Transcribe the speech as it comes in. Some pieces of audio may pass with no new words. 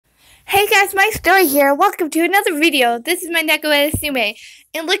Hey guys, my story here. Welcome to another video. This is my Neko Sume.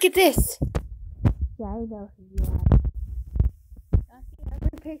 And look at this. Yeah, I know who you are. See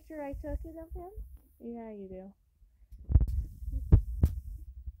every picture I took of him? Yeah, you do.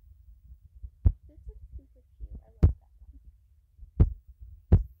 This is super cute. I love that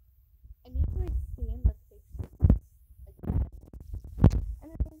one. I need to expand the picture.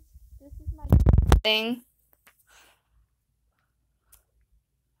 Anyways, this is my thing.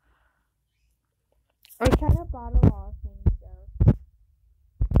 I try to bottle all things though.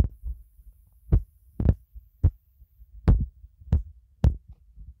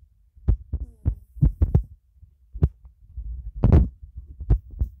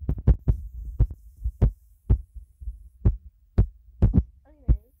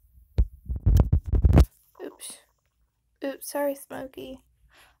 Oops, sorry, Smokey.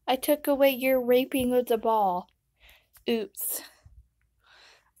 I took away your raping of the ball. Oops.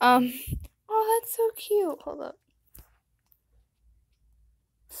 Oh, that's so cute. Hold up.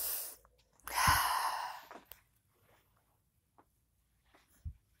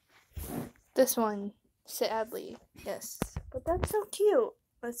 This one, sadly, yes. But that's so cute.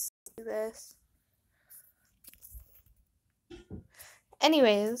 Let's do this.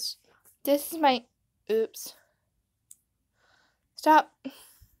 Anyways, this is my... Oops. Stop.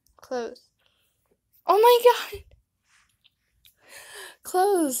 Close. Oh my god!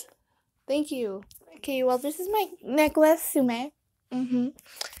 Close. Thank you. Okay, well, this is my necklace, Sume.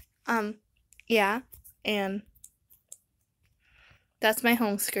 Yeah. And that's my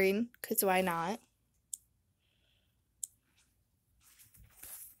home screen, because why not?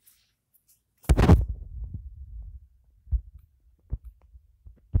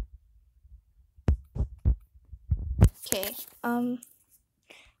 Okay,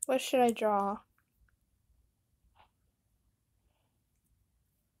 what should I draw?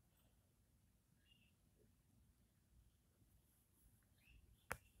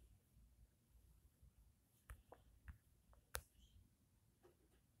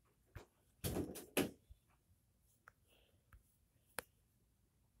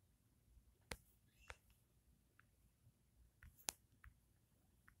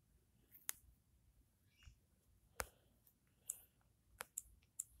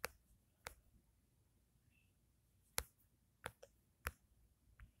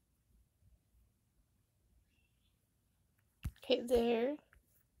 Okay, there.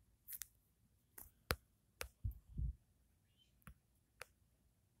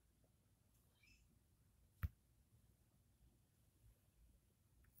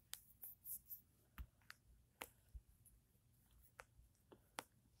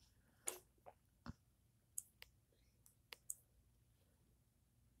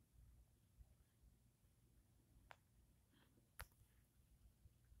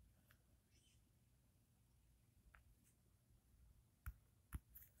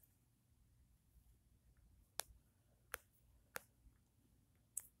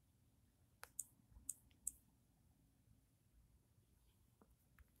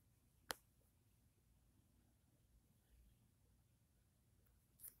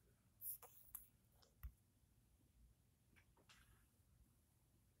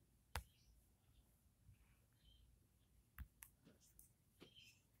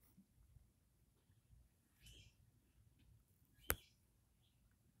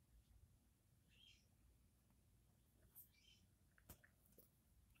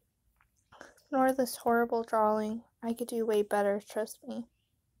 Ignore this horrible drawing. I could do way better, trust me.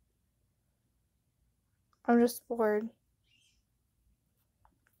 I'm just bored.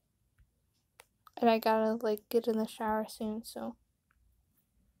 And I gotta, get in the shower soon, so.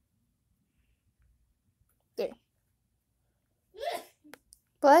 There.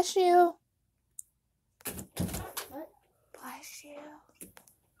 Bless you. What? Bless you.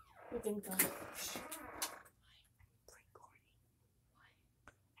 You think so?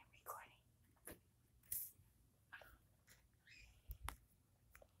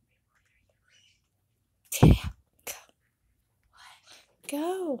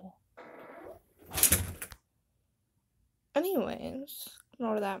 Go. Anyways,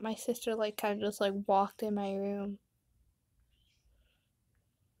 ignore that. My sister kind of just walked in my room.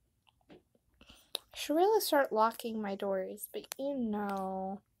 I should really start locking my doors, but you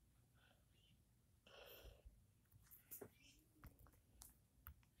know.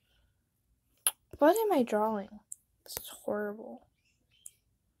 What am I drawing? This is horrible.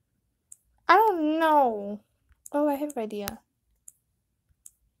 I don't know. Oh, I have an idea.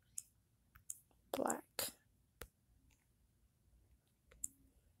 Black.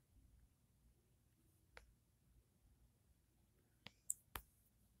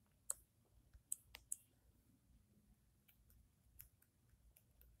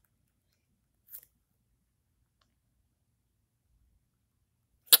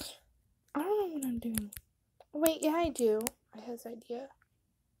 what I'm doing. Wait, yeah, I do. I have this idea.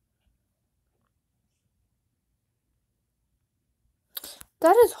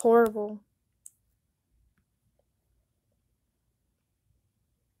 That is horrible.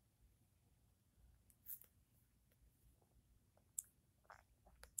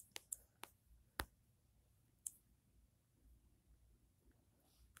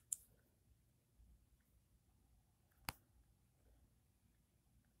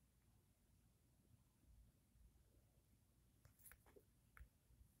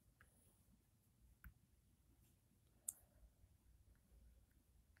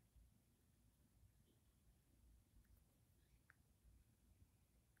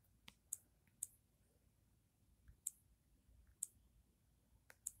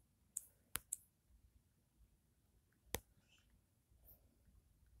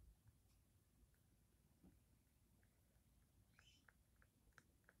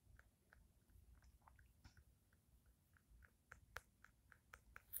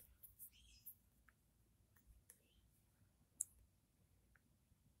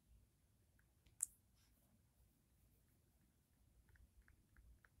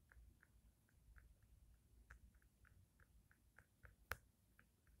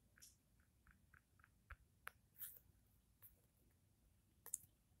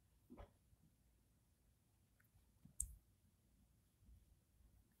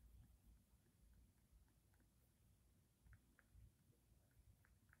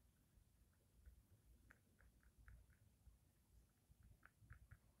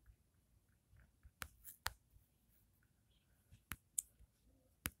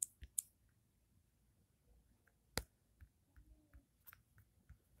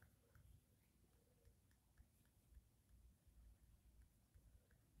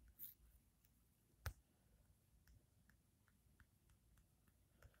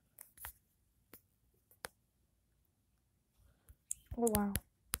 Oh wow.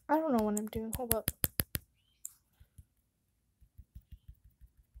 I don't know what I'm doing. Hold up.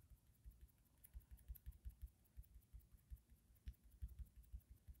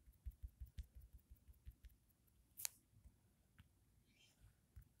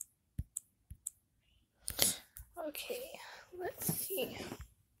 Okay, let's see.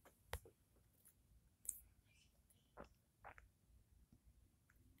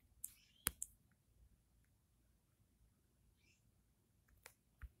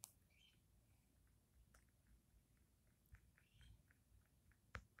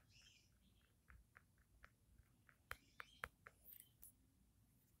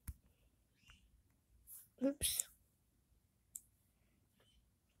 Oops.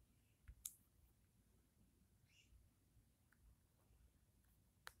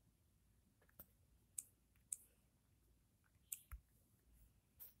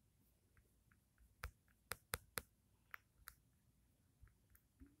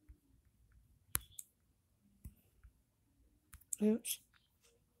 Oops.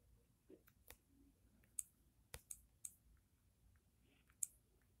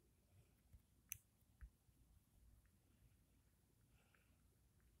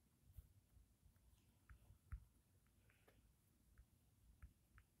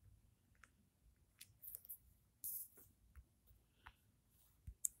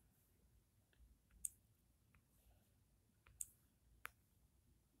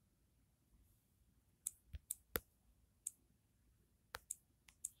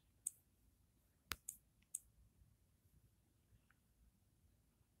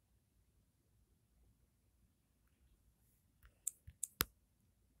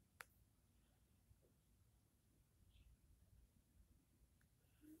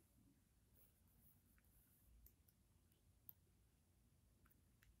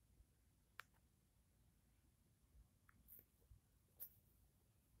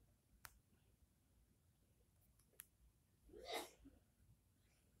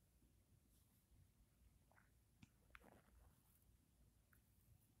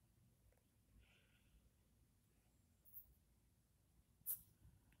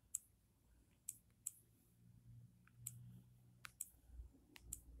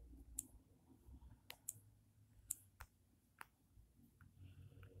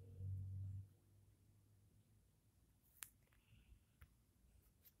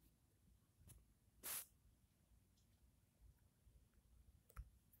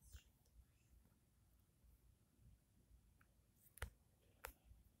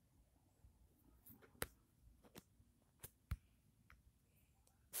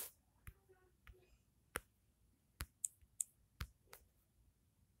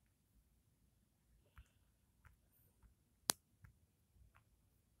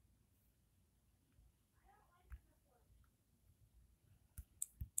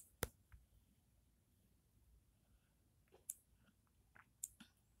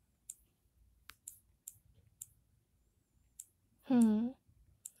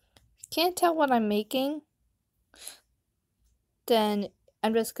 Can't tell what I'm making? Then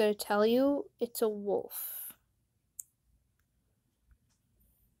I'm just gonna tell you it's a wolf.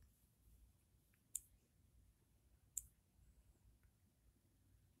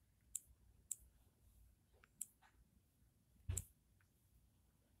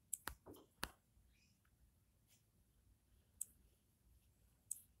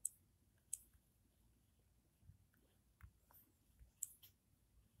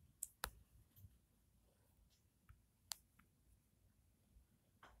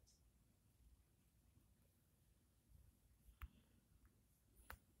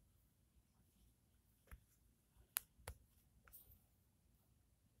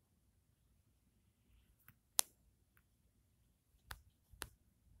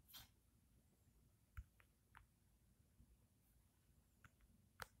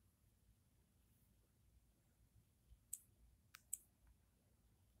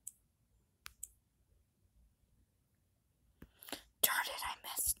 Darn it, I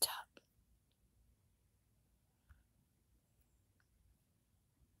messed up.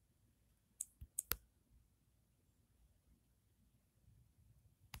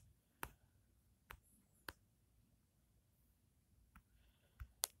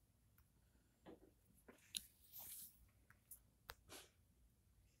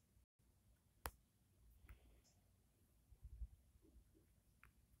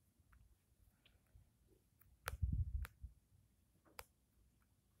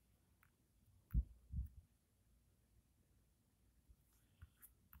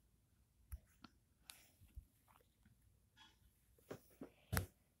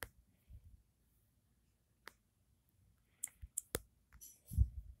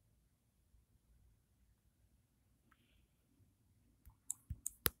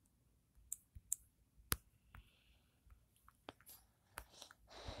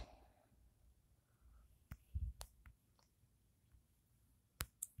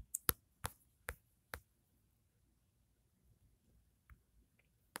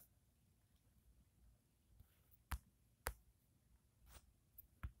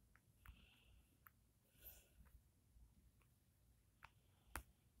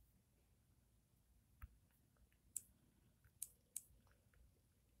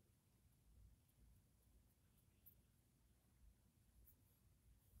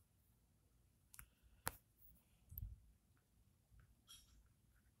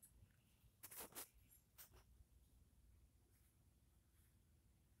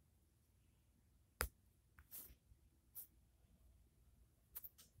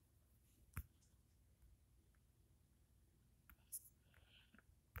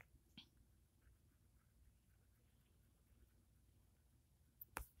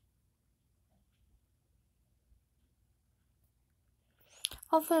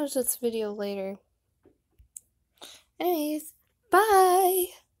 I'll finish this video later. Anyways, bye!